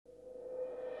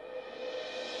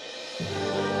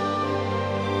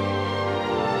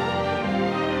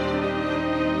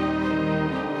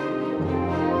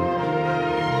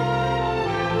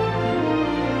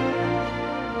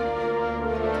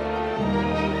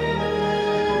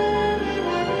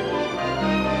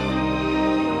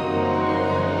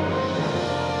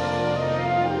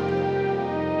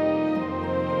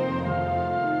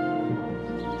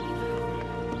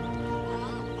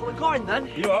going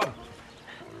then. You are?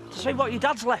 To see what your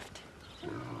dad's left.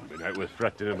 Been out with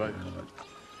fretting about.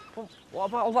 Well, what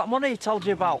about all that money he told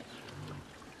you about?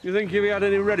 You think if he had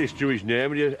any reddish to his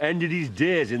name, he'd have ended his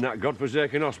days in that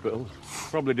godforsaken hospital?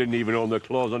 Probably didn't even own the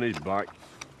clothes on his back.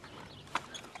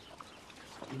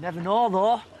 You never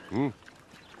know, though.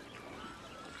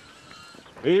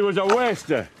 He was a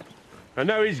waster, and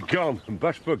now he's gone and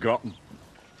best forgotten.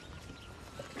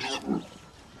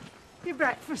 Your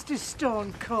breakfast is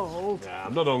stone cold. Nah,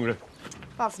 I'm not hungry.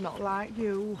 That's not like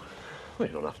you. Well,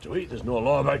 you don't have to eat, there's no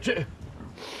law about it.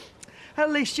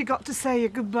 At least you got to say your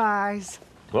goodbyes.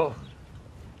 What?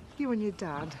 You and your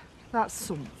dad. That's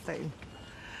something.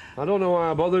 I don't know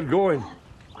why I bothered going.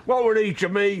 What would he to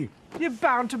me? You're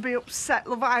bound to be upset,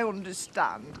 love, I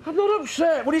understand. I'm not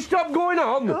upset. Would he stop going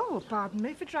on? Oh, pardon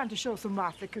me for trying to show some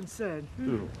wifely concern.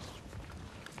 Don't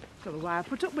know why I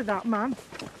put up with that man.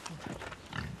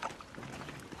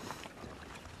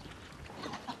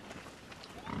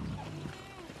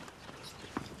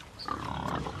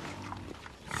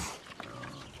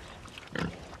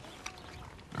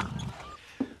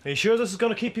 Are you sure this is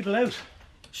going to keep people out?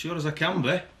 Sure as I can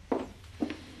be.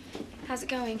 How's it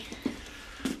going?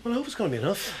 Well, I hope it's going to be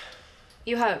enough.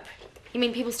 You hope? You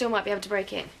mean people still might be able to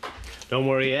break in? Don't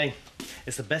worry, eh?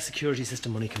 It's the best security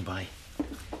system money can buy.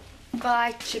 Well,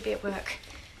 I should be at work.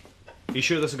 Are you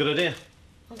sure that's a good idea?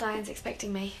 Well, Diane's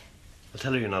expecting me. I'll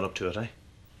tell her you're not up to it, eh?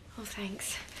 Oh,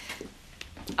 thanks.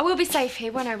 I will be safe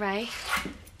here, won't I, Ray?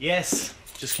 Yes.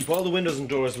 Just keep all the windows and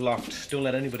doors locked. Don't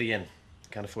let anybody in.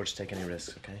 Can't afford to take any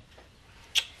risks, okay?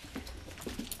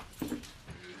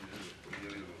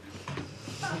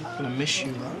 I'm gonna miss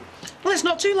you, man. Well, it's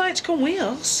not too late to come with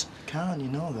us. Can you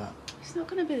know that? It's not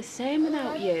going to be the same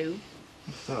without you.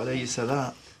 I thought I'd hear you say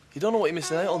that. You don't know what you're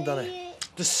missing out on, Danny.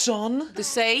 The sun, the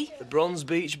sea. The Bronze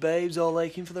Beach babes all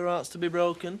aching for their hearts to be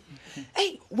broken.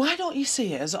 Hey, why don't you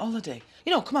see it as a holiday?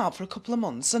 You know, come out for a couple of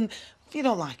months, and if you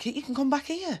don't like it, you can come back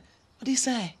here. What do you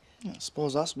say? Yeah, I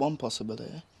suppose that's one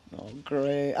possibility. Oh,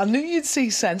 great. I knew you'd see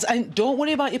sense. And don't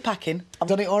worry about your packing. I've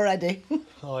done it already.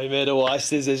 Oh, you made a wise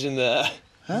decision there.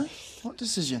 Huh? What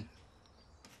decision?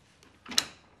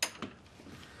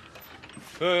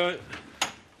 I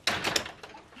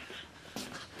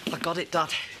got it,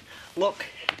 Dad. Look.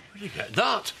 Where'd you get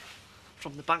that?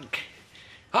 From the bank.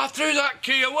 I threw that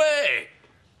key away.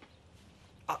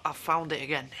 I found it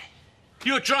again.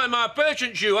 You're trying my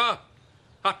patience, you are.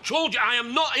 I told you I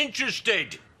am not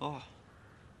interested. Oh.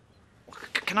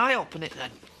 Can I open it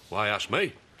then? Why ask me?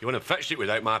 You wouldn't have fetched it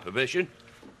without my permission.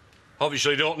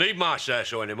 Obviously, you don't need my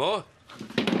say-so anymore.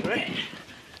 Great.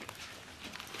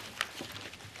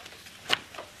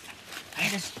 Hey,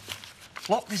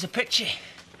 there's a picture.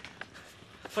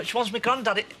 Which one's my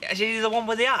granddad? Is he the one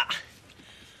with the hat?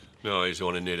 No, he's the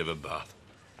one in need of a bath.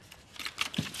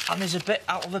 And there's a bit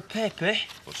out of the paper.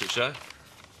 What's it say?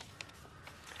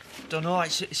 Don't know,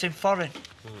 it's in foreign.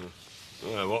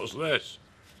 Yeah, what's this?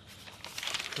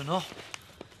 Don't know.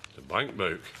 The bank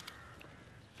book.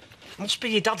 Must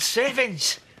be your dad's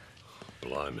savings.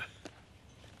 Blimey.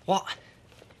 What?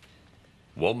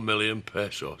 1 million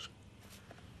pesos.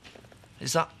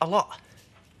 Is that a lot?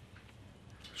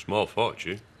 Small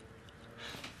fortune.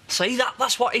 See,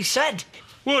 that's what he said.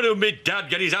 Where did me dad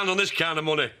get his hand on this kind of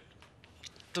money?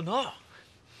 Don't know.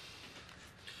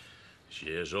 It's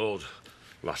years old.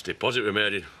 Last deposit we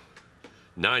made in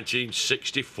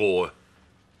 1964.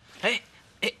 Hey,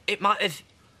 it might have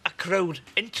accrued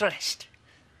interest.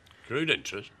 Accrued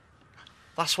interest?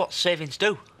 That's what savings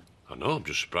do. I know, I'm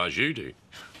just surprised you do.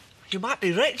 You might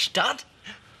be rich, Dad.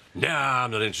 Nah,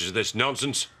 I'm not interested in this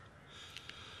nonsense.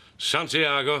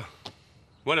 Santiago.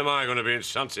 When am I going to be in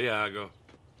Santiago?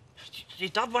 Your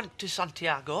dad went to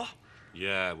Santiago.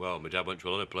 Yeah, well, my dad went to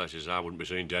a lot of places I wouldn't be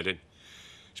seen dead in.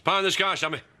 It's pie in the sky,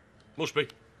 Sammy. Must be.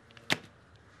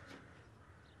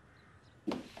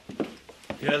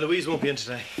 Yeah, Louise won't be in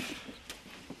today.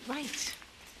 Right.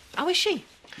 How is she?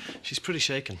 She's pretty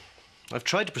shaken. I've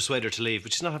tried to persuade her to leave,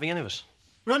 but she's not having any of it.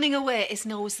 Running away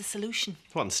isn't always the solution.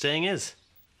 What, and staying is?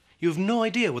 You have no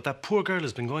idea what that poor girl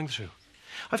has been going through.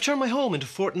 I've turned my home into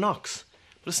Fort Knox,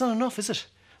 but it's not enough, is it?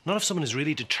 Not if someone is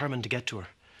really determined to get to her.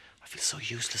 I feel so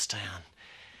useless, Diane.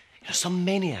 You know, some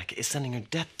maniac is sending her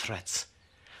death threats,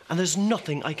 and there's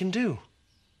nothing I can do.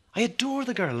 I adore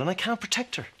the girl, and I can't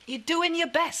protect her. You're doing your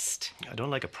best. I don't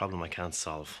like a problem I can't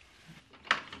solve.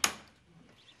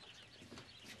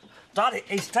 Dad,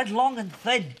 he's dead long and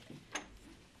thin.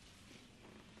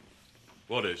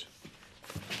 What is?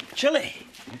 Chilly.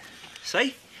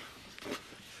 See?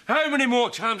 How many more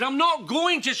times? I'm not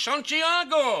going to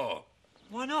Santiago.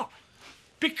 Why not?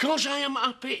 Because I am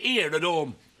happy here at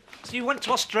home. So you went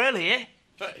to Australia, eh?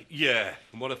 Yeah,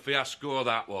 and what a fiasco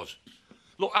that was.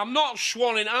 Look, I'm not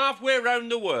swanning halfway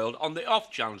round the world on the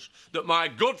off chance that my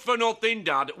good-for-nothing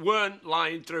dad weren't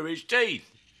lying through his teeth.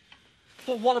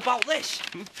 Well, what about this?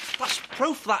 That's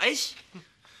proof, that is.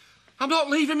 I'm not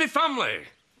leaving my family.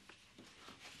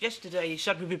 Yesterday you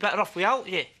said we'd be better off without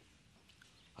you.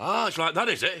 Ah, it's like that,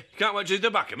 is it? You can't wait to see the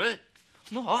back of me?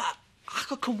 No, I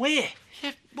could come with you.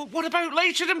 Yeah, but what about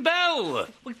Lisa and Belle?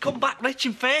 We'd come back rich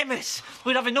and famous.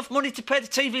 We'd have enough money to pay the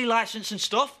TV licence and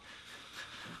stuff.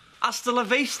 Hasta la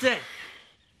vista.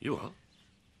 You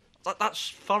are? That's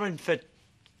foreign for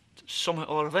something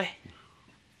or other.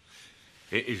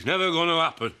 It is never going to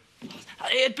happen.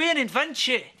 It'd be an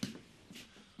adventure.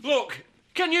 Look,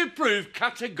 can you prove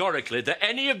categorically that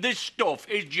any of this stuff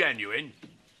is genuine?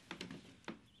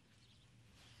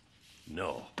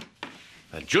 No.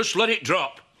 And just let it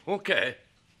drop, OK?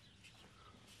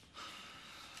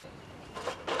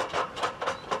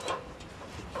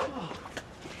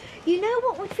 You know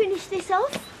what would finish this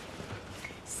off?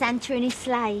 Santa and his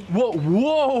sleigh.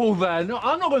 Whoa then!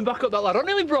 I'm not going back up that ladder. I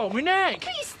nearly broke my neck.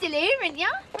 But you're still here, aren't you?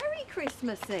 Very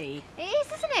Christmassy. It is,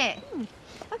 isn't it?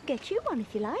 I'll get you one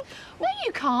if you like. No,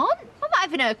 you can't. I'm not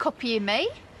having her copying me.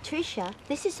 Trisha,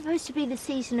 this is supposed to be the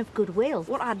season of goodwill.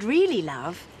 What I'd really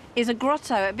love is a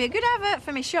grotto. It'd be a good advert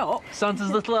for me shop. Santa's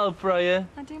little help for you.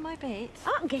 I do my bit.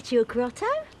 I can get you a grotto.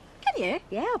 Can you?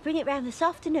 Yeah, I'll bring it round this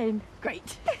afternoon.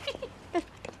 Great.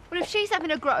 Well, if she's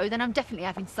having a grotto, then I'm definitely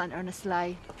having Santa and a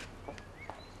sleigh.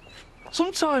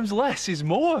 Sometimes less is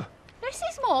more. Less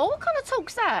is more? What kind of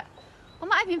talk's that? I'm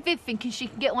not having Viv thinking she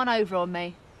can get one over on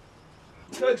me.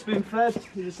 Kirk's been fed.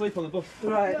 He's asleep on the bus.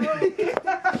 Right.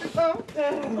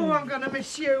 Oh, I'm going to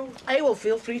miss you. Hey, well,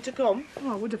 feel free to come.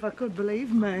 Oh, I would if I could,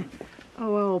 believe me.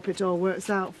 Oh, I hope it all works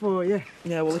out for you.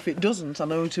 Yeah, well, if it doesn't, I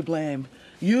know who to blame.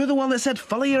 You're the one that said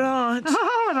follow your heart.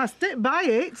 Oh, and I stick by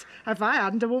it. If I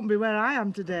hadn't, I wouldn't be where I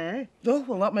am today. Oh,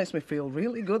 well, that makes me feel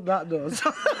really good, that does.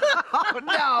 Oh,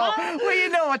 no. Well, you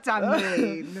know what I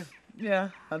mean. Yeah,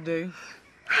 I do.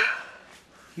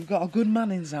 You've got a good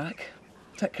man in Zach.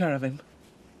 Take care of him.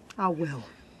 I will.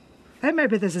 Hey,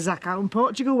 maybe there's a Zach out in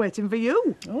Portugal waiting for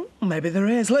you. Oh, maybe there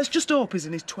is. Let's just hope he's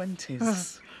in his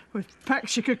 20s. With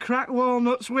pecks you could crack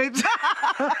walnuts with.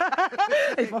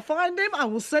 If I find him, I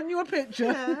will send you a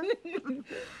picture. Yeah.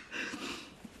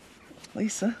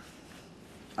 Lisa,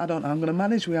 I don't know I'm going to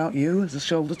manage without you as a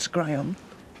shoulder to cry on.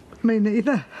 Me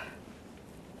neither.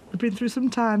 We've been through some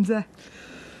times there.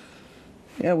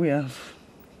 Yeah, we have.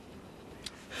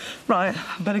 Right,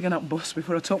 I better get up bus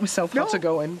before I talk myself out of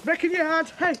going. Reckon you had.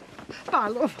 Hey, bye,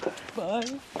 love. Bye.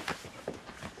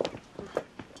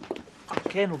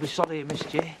 Kane will be sorry he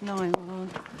missed you. No, I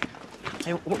won't.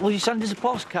 Hey, will you send us a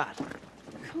postcard?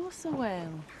 Of course I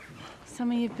will.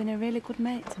 Sammy, you've been a really good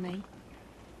mate to me.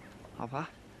 Have I?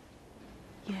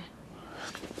 Yeah.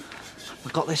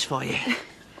 We've got this for you.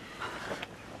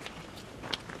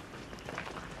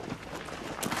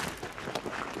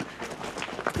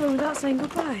 Oh, without saying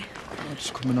goodbye. I'm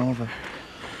just coming over.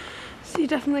 So you're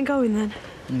definitely going then?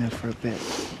 Yeah, for a bit.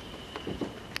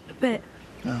 A bit?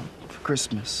 No, for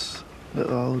Christmas.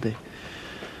 Little holiday.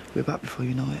 We're back before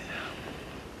you know it.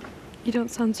 You don't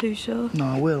sound too sure. No,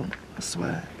 I will. I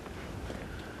swear.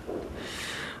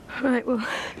 Right, well,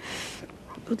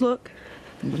 good luck.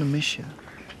 I'm gonna miss you.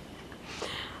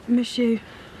 I miss you.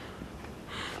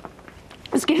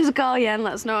 Just give us a call, yeah, and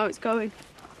let us know how it's going.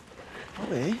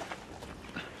 Ollie?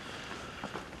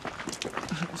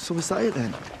 So is that it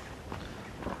then?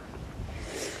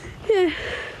 Yeah.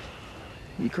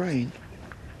 You crying?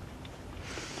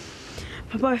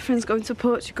 My boyfriend's going to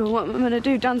Portugal. What am I going to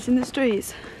do? Dance in the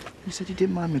streets? You said you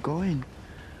didn't mind me going.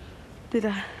 Did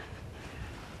I?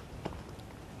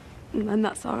 And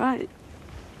that's all right.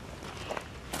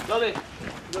 Danny,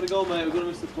 we've got to go, mate. We're going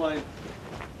to miss the plane.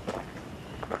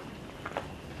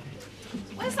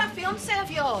 Where's that fiancée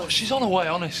of yours? She's on her way,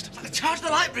 honest. Charge the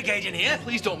light brigade in here.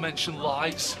 Please don't mention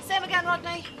lights. Same again,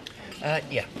 Rodney?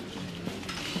 Yeah.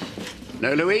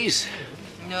 No, Louise?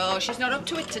 No, she's not up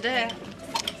to it today.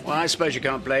 Well, I suppose you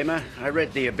can't blame her. I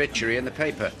read the obituary in the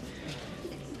paper.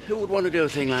 Who would want to do a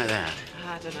thing like that?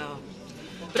 I don't know.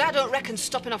 But I don't reckon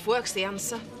stopping off work's the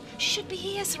answer. She should be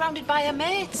here, surrounded by her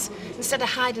mates, instead of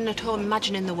hiding at home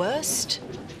imagining the worst.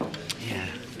 Yeah.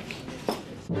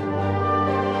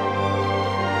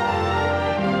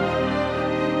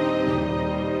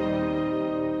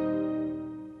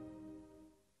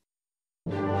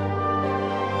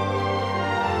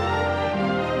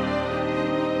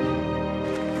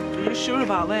 Are you sure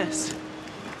about this?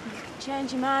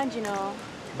 Change your mind, you know.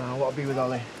 No, I want to be with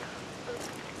Ollie.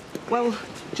 Well,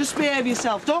 just behave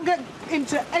yourself. Don't get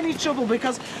into any trouble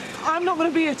because I'm not going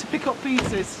to be here to pick up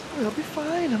pieces. Oh, I'll be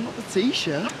fine. I'm not the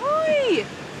teacher. Oi!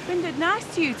 Been dead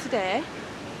nice to you today.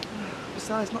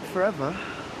 Besides, not forever.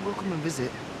 We'll come and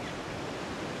visit.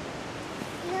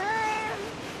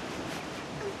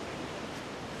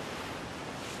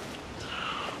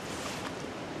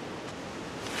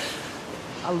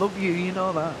 I love you, you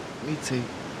know that. Me too.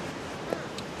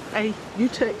 Hey, you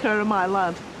take care of my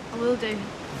lad. I will do.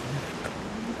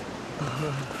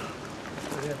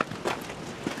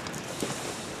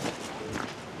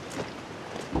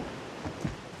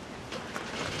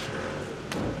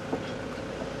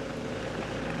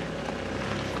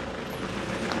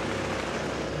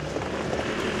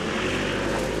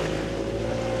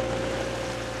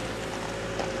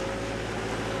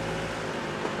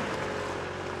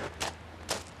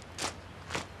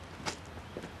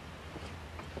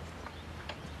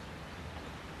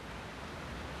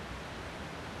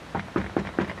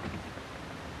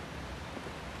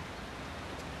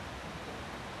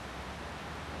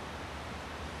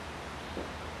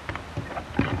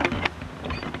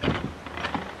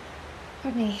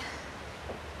 Rodney,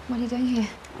 what are you doing here?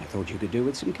 I thought you could do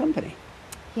with some company.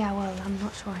 Yeah, well, I'm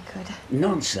not sure I could.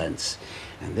 Nonsense.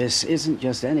 And this isn't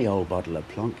just any old bottle of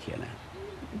plonk, you know.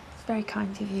 It's very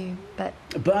kind of you, but...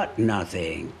 But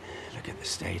nothing. Look at the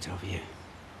state of you.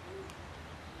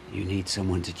 You need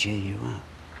someone to cheer you up.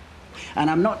 And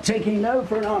I'm not taking no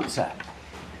for an answer.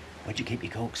 Where'd you keep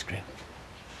your corkscrew?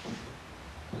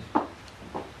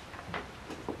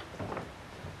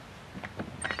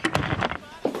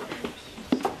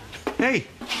 Hey,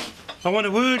 I want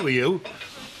a word with you.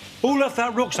 Who left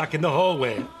that rucksack in the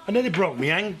hallway? I nearly broke my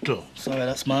ankle. Sorry,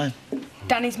 that's mine.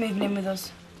 Danny's moving in with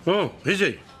us. Oh, is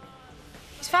he?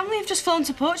 His family have just flown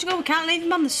to Portugal. We can't leave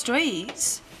him on the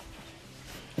streets.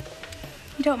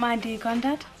 You don't mind, do you,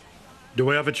 Grandad? Do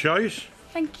I have a choice?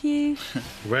 Thank you.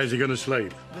 Where's he going to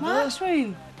sleep? Mark's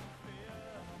room.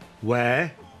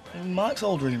 Where? In Mark's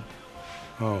old room.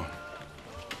 Oh.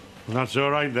 Well, that's all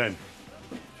right then.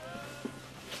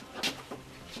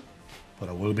 But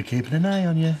I will be keeping an eye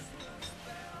on you.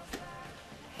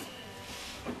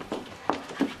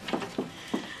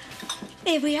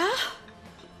 Here we are.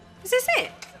 Is this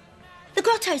it? The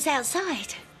grotto's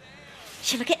outside.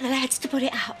 Shall I get the lads to put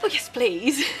it up? Oh, yes,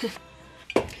 please.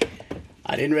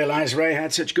 I didn't realise Ray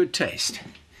had such good taste.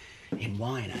 In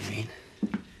wine, I mean.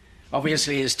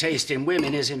 Obviously, his taste in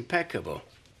women is impeccable.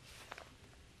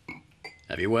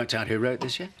 Have you worked out who wrote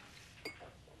this yet?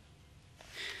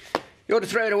 You ought to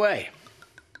throw it away.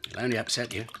 It'll only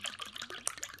upset you.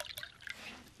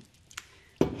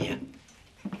 Here.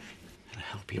 It'll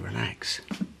help you relax.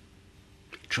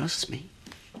 Trust me.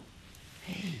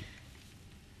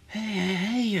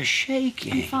 Hey, you're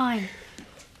shaking. I'm fine.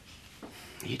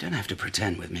 You don't have to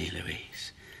pretend with me,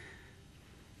 Louise.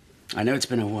 I know it's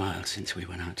been a while since we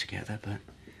went out together, but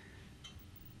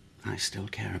I still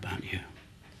care about you.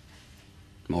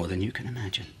 More than you can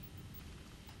imagine.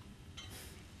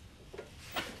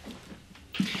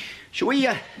 Shall we,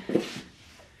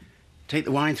 take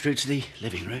the wine through to the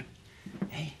living room?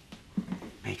 Hey,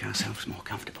 make ourselves more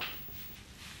comfortable.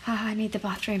 I need the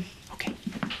bathroom. Okay.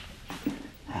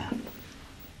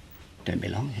 Don't be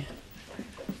long here.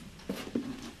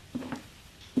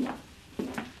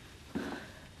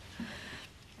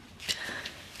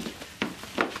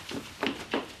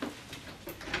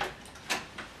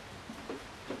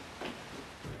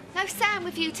 No Sam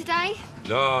with you today?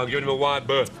 No, I'm giving him a wide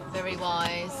berth. Very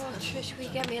wise. Trish, will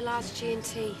you get me a large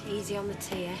G&T? Easy on the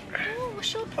tea, eh? Oh,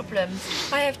 what's your problem?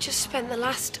 I have just spent the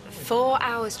last 4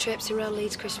 hours traipsing around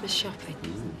Leeds Christmas shopping.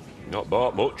 Not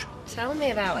bought much. Tell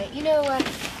me about it. You know,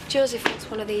 Joseph wants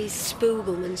one of these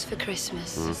Spoogelmans for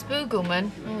Christmas.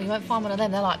 Spoogelman? Oh, you won't find one of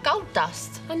them. They're like gold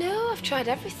dust. I know, I've tried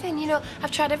everything. You know,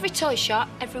 I've tried every toy shop,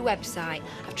 every website.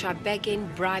 I've tried begging,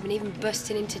 bribing, even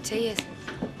bursting into tears.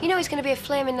 You know, it's going to be a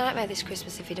flaming nightmare this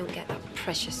Christmas if you don't get that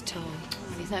precious toy.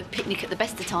 He's no picnic at the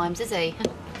best of times, is he?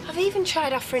 I've even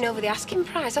tried offering over the asking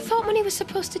price. I thought money was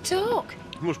supposed to talk.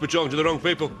 You must be talking to the wrong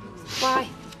people. Why?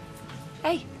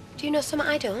 Hey, do you know something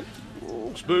I don't?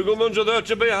 Spoogelmans are there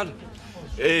to be had.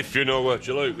 If you know where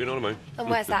to look, you know what I mean. And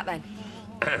where's that then?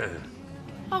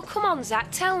 Oh, come on, Zach,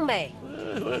 tell me.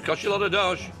 Well, it costs you a lot of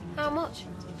dosh. How much?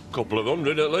 Couple of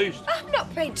hundred at least. I'm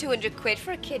not paying 200 quid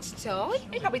for a kid's toy.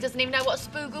 He probably doesn't even know what a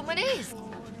Spoogelman is.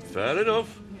 Fair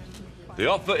enough. The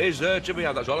offer is there to be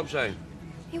had, that's all I'm saying.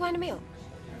 You winding me up?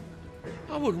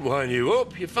 I wouldn't wind you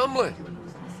up, your family.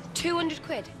 200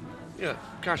 quid? Yeah,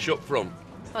 cash up front.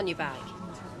 On your bike.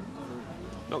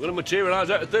 Not going to materialise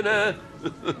out of thin air.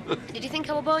 Did you think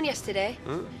I were born yesterday?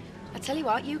 Huh? I tell you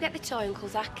what, you get the toy, Uncle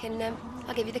Zach, and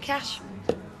I'll give you the cash.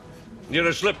 You're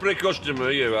a slippery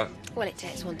customer, you are. Well, it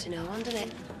takes one to know one, doesn't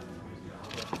it?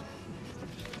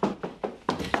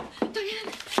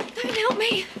 Diane, help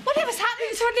me. Whatever's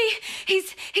happened, Rodney,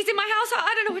 he's in my house.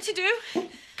 I don't know what to do.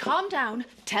 Calm down.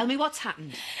 Tell me what's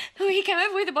happened. Oh, he came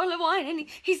over with a bottle of wine and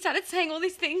he started saying all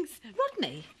these things.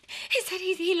 Rodney? He said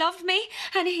he loved me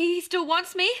and he still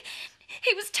wants me.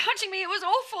 He was touching me. It was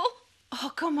awful.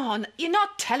 Oh, come on. You're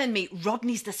not telling me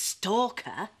Rodney's the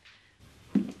stalker?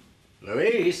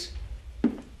 Louise?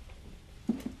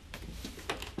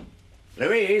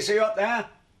 Louise, are you up there?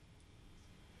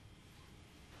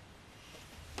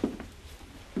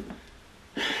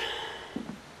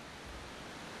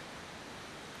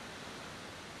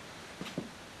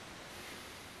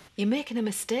 You're making a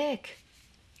mistake.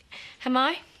 Am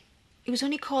I? He was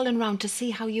only calling round to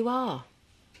see how you are.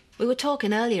 We were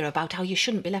talking earlier about how you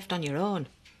shouldn't be left on your own.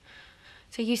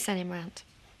 So you sent him round?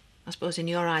 I suppose in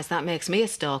your eyes that makes me a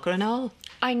stalker and all.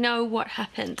 I know what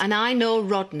happened. And I know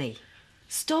Rodney.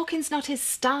 Stalking's not his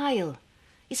style.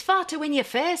 He's far too in your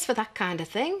face for that kind of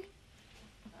thing.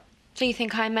 So you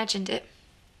think I imagined it?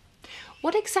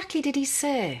 What exactly did he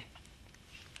say?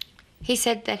 He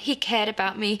said that he cared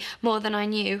about me more than I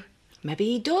knew. Maybe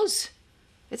he does.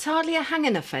 It's hardly a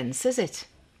hanging offence, is it?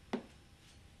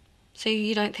 So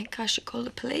you don't think I should call the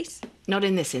police? Not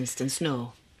in this instance,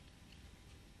 no.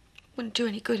 Wouldn't do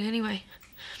any good anyway.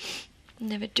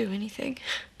 Never do anything.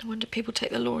 No wonder people take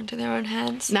the law into their own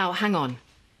hands. Now, hang on.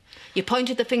 You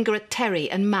pointed the finger at Terry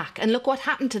and Mac, and look what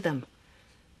happened to them.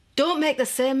 Don't make the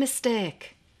same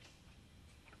mistake.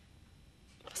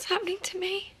 What's happening to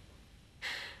me?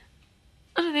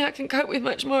 I don't think I can cope with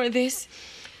much more of this.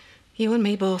 You and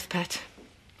me both, Pet.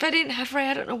 If I didn't have Ray,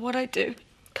 I don't know what I'd do.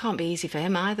 Can't be easy for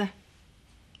him either.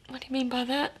 What do you mean by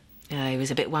that? Yeah, he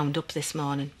was a bit wound up this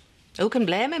morning. Who can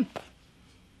blame him?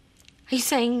 Are you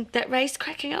saying that Ray's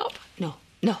cracking up? No,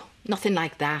 nothing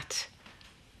like that.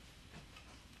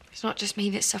 It's not just me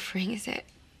that's suffering, is it?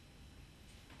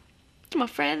 It's my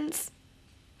friends.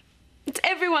 It's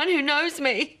everyone who knows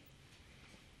me.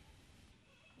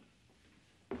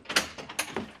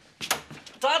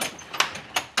 Dad!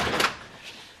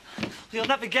 You'll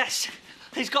never guess.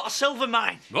 He's got a silver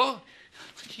mine. What?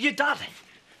 Your dad.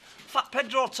 Fat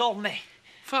Pedro told me.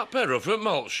 Fat Pedro from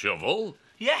Malt Shovel?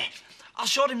 Yeah. I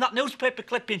showed him that newspaper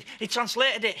clipping. He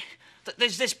translated it.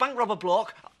 There's this bank robber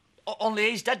bloke,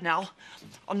 only he's dead now,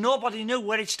 and nobody knew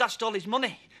where he'd stashed all his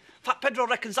money. Fat Pedro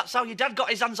reckons that's how your dad got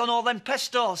his hands on all them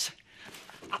pestos.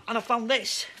 And I found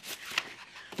this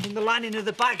in the lining of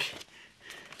the bag.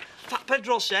 Fat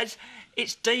Pedro says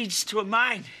it's deeds to a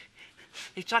mine.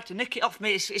 He tried to nick it off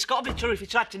me. It's got to be true if he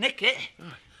tried to nick it.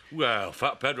 Well,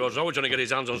 Fat Pedro's always trying to get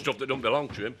his hands on stuff that don't belong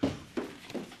to him.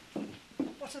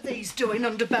 What are these doing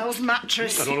under Belle's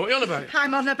mattress? I don't know what you're on about.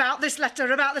 I'm on about this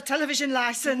letter about the television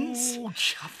licence. Oh,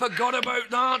 I forgot about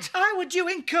that. I were due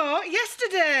in court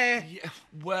yesterday. Yeah,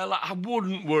 well, I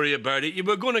wouldn't worry about it. You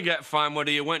were going to get fined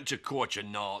whether you went to court or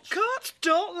not. Courts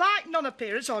don't like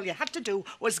non-appearance. All you had to do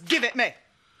was give it me.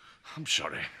 I'm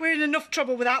sorry. We're in enough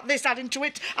trouble without this adding to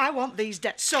it. I want these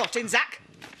debts sorting, Zach.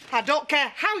 I don't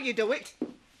care how you do it.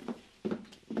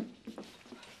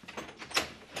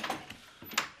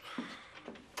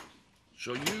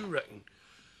 So you reckon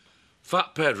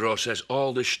Fat Pedro says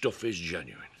all this stuff is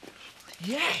genuine?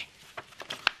 Yeah.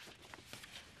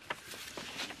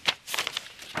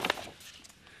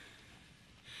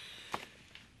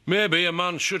 Maybe a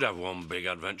man should have one big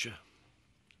adventure.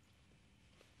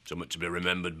 Something to be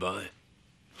remembered by.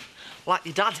 Like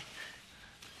your dad.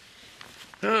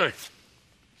 Aye.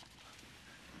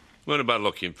 Weren't a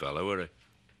bad-looking fellow, were he?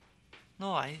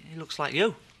 No, he looks like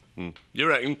you. You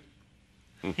reckon?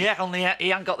 Yeah, only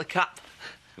he ain't got the cap.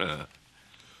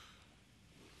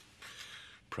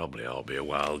 Probably I'll be a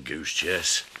wild goose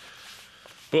chase.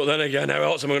 But then again, how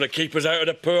else am I going to keep us out of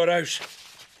the poorhouse?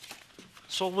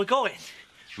 So we're going?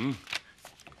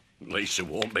 Lisa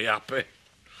won't be happy.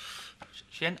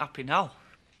 She ain't happy now.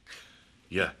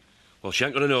 Yeah. Well, she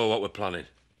ain't going to know what we're planning.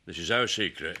 This is our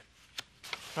secret.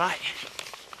 Right.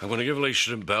 I'm going to give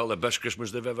Lisa and Belle the best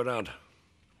Christmas they've ever had.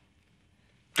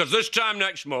 Because this time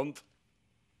next month,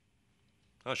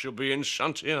 I shall be in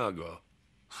Santiago.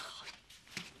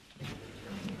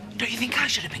 Don't you think I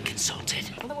should have been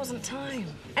consulted? Well, there wasn't time.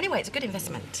 Anyway, it's a good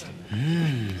investment.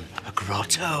 A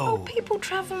grotto. Oh, people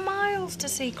travel miles to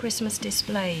see Christmas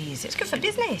displays. It's good for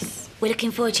business. We're looking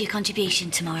forward to your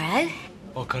contribution tomorrow.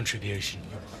 What contribution?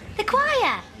 The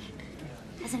choir.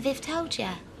 Hasn't Viv told you?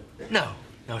 No,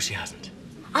 she hasn't.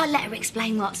 I'll let her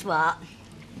explain what's what.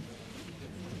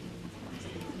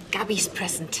 Gabby's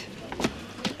present.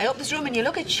 I hope there's room in your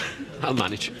luggage. I'll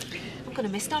manage. I'm going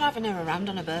to miss not having her around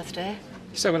on her birthday.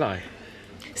 So will I.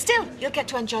 Still, you'll get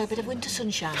to enjoy a bit of winter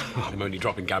sunshine. Oh, I'm only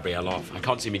dropping Gabrielle off. I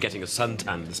can't see me getting a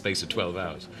suntan in the space of 12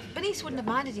 hours. Bernice wouldn't have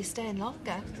minded you staying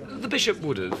longer. The bishop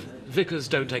would have. Vicars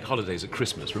don't take holidays at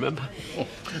Christmas, remember?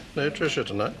 No Tricia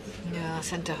tonight. Yeah, I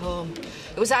sent her home.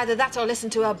 It was either that or listen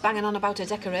to her banging on about her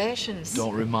decorations.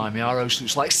 Don't remind me, our house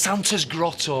looks like Santa's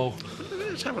grotto.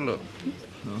 Let's have a look.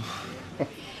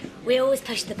 We always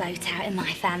push the boat out in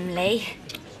my family.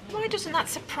 Why doesn't that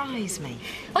surprise me?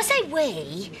 I say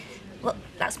we. Well,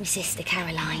 that's my sister,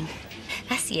 Caroline.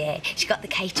 Last year, she got the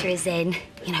caterers in.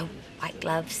 You know, white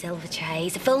gloves, silver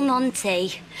trays, a full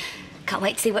Monty. Can't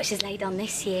wait to see what she's laid on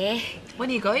this year. When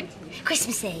are you going?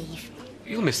 Christmas Eve.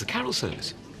 You'll miss the carol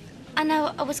service. I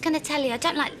know, I was going to tell you, I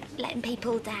don't like letting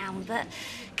people down, but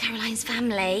Caroline's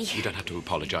family. You don't have to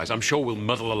apologise. I'm sure we'll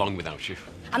muddle along without you.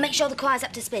 I'll make sure the choir's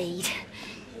up to speed.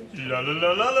 La la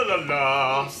la la la la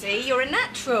la. See, you're a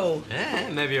natural. Yeah,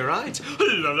 maybe you're right.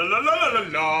 La la la la la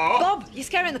la. Bob, you're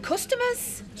scaring the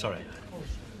customers. Sorry.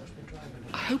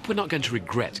 I hope we're not going to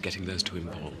regret getting those two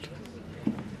involved.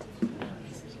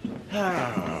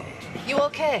 You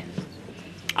okay?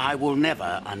 I will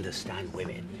never understand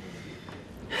women.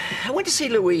 I went to see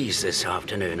Louise this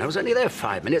afternoon. I was only there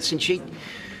 5 minutes and she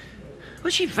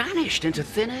vanished into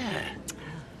thin air.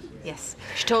 Yes,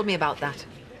 she told me about that.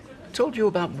 Told you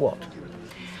about what?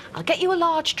 I'll get you a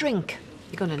large drink.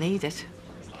 You're going to need it.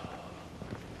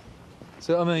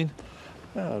 See what I mean?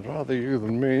 Yeah, I'd rather you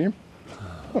than me.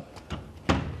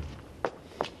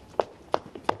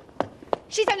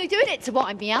 She's only doing it to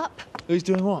wind me up. Who's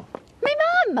doing what? Me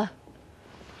mum.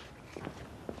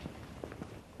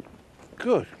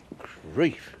 Good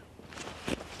grief.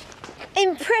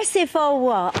 Impressive or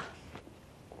what?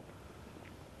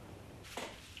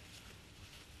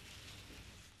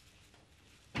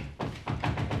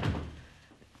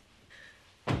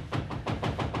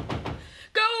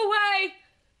 Go away!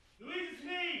 Louise, it's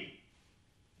me!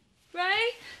 Ray?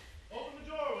 Open the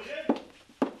door, will you?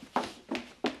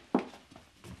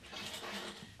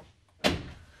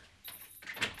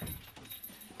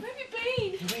 Where have you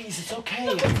been? Louise, it's okay.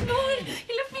 Look, it's not.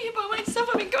 You left me here by myself.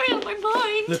 I've been going out of my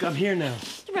mind. Look, I'm here now.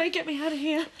 Ray, get me out of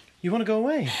here. You want to go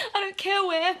away? I don't care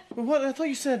where. Well, what? I thought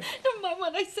you said... Never mind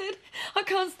what I said. I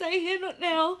can't stay here, not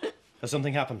now. Has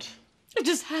something happened? I've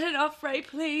just had enough, Ray,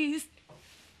 please.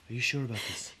 Are you sure about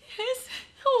this? Yes,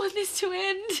 I want this to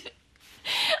end.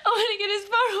 I want to get as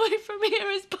far away from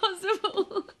here as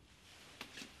possible.